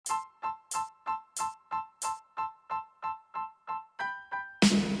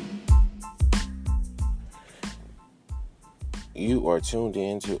You are tuned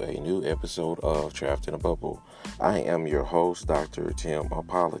in to a new episode of Trapped in a Bubble. I am your host, Dr. Tim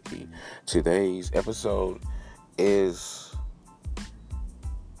Apollocky. Today's episode is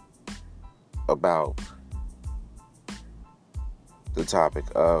about the topic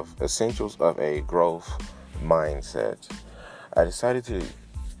of essentials of a growth mindset. I decided to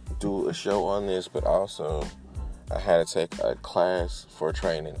do a show on this, but also I had to take a class for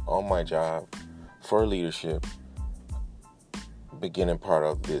training on my job for leadership beginning part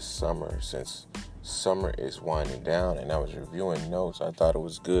of this summer. Since summer is winding down and I was reviewing notes, I thought it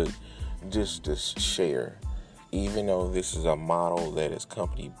was good just to share. Even though this is a model that is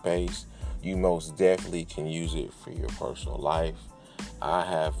company based, you most definitely can use it for your personal life. I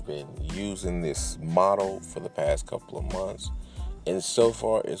have been using this model for the past couple of months, and so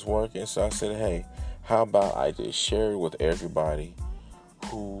far it's working. So I said, hey, how about I just share it with everybody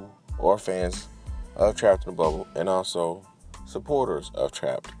who are fans of Trapped in a Bubble and also supporters of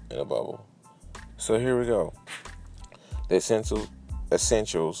Trapped in a Bubble. So here we go. The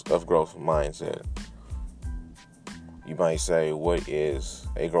essentials of growth mindset. You might say, what is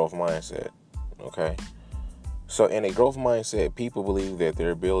a growth mindset? Okay. So in a growth mindset, people believe that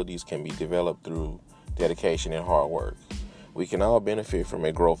their abilities can be developed through dedication and hard work. We can all benefit from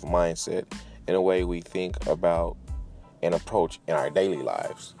a growth mindset in a way we think about and approach in our daily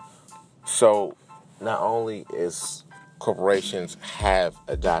lives. So not only is corporations have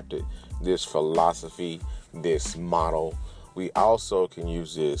adopted this philosophy, this model, we also can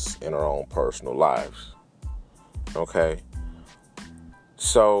use this in our own personal lives. Okay?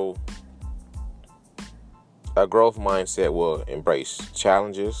 So a growth mindset will embrace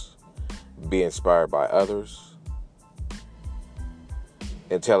challenges, be inspired by others.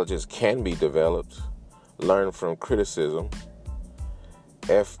 Intelligence can be developed, learn from criticism,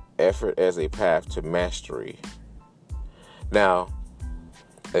 effort as a path to mastery. Now,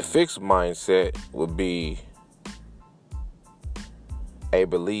 a fixed mindset would be a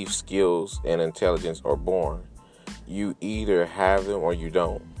belief skills and intelligence are born. You either have them or you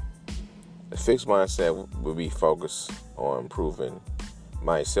don't. A fixed mindset would be focused on improving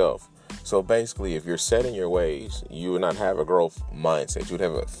myself. So basically, if you're set in your ways, you would not have a growth mindset. You would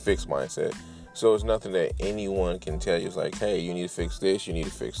have a fixed mindset. So it's nothing that anyone can tell you. It's like, hey, you need to fix this, you need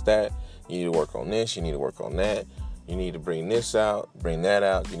to fix that, you need to work on this, you need to work on that, you need to bring this out, bring that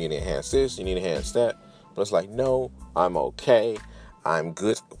out, you need to enhance this, you need to enhance that. But it's like, no, I'm okay. I'm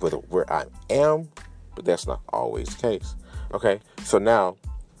good with where I am, but that's not always the case. Okay, so now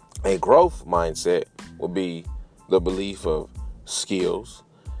a growth mindset would be the belief of skills,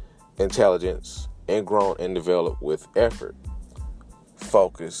 intelligence, and grown and developed with effort.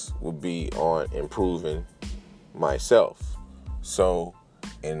 Focus would be on improving myself. So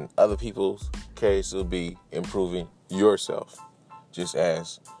in other people's case, it would be improving yourself. Just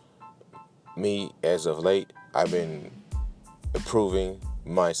as me, as of late, I've been improving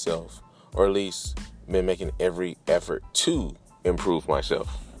myself, or at least been making every effort to improve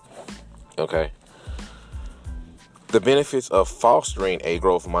myself. Okay. The benefits of fostering a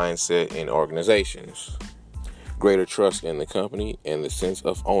growth mindset in organizations: greater trust in the company and the sense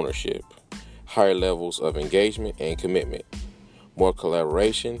of ownership, higher levels of engagement and commitment, more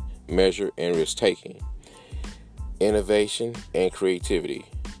collaboration, measure and risk-taking, innovation and creativity,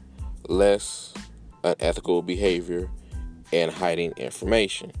 less unethical behavior, and hiding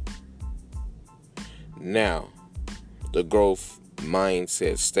information. Now, the growth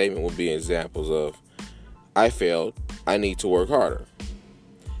mindset statement will be examples of: I failed, I need to work harder.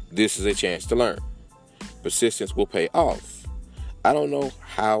 This is a chance to learn. Persistence will pay off. I don't know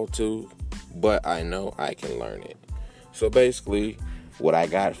how to, but I know I can learn it. So basically, what I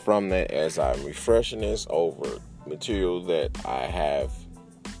got from that, as I'm refreshing this over material that I have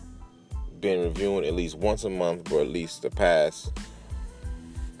been reviewing at least once a month for at least the past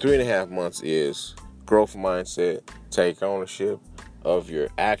 3.5 months, is growth mindset. Take ownership of your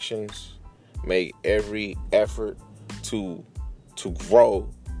actions. Make every effort to grow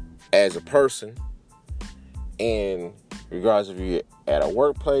as a person. And regardless if you're at a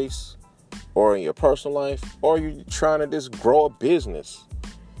workplace or in your personal life, or you're trying to just grow a business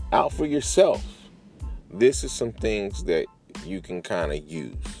out for yourself, this is some things that you can kind of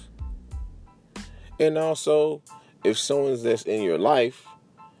use. And also, if someone's that's in your life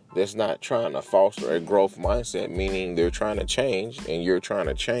that's not trying to foster a growth mindset, meaning they're trying to change and you're trying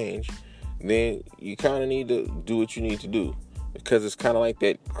to change, then you kind of need to do what you need to do. Because it's kind of like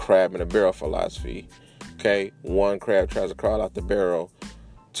that crab in a barrel philosophy. Okay, one crab tries to crawl out the barrel,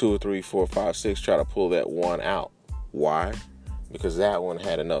 2 or 3, 4, 5, 6 try to pull that one out. Why? because that one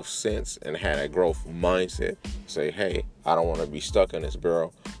had enough sense and had a growth mindset. Say, hey, I don't want to be stuck in this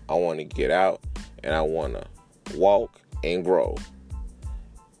barrel. I want to get out, and I want to walk and grow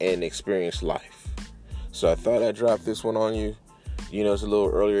and experience life. So I thought I'd drop this one on you. It's a little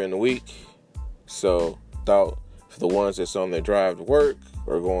earlier in the week. So thought for the ones that's on their drive to work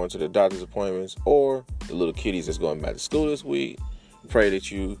or going to the doctor's appointments, or the little kiddies that's going back to school this week, pray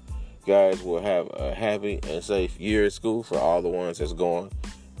that you guys will have a happy and safe year at school for all the ones that's going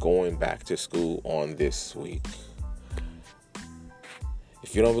back to school on this week.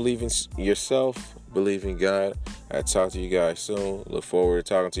 If you don't believe in yourself, believe in God. I'll talk to you guys soon. Look forward to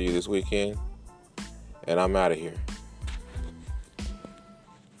talking to you this weekend. And I'm out of here.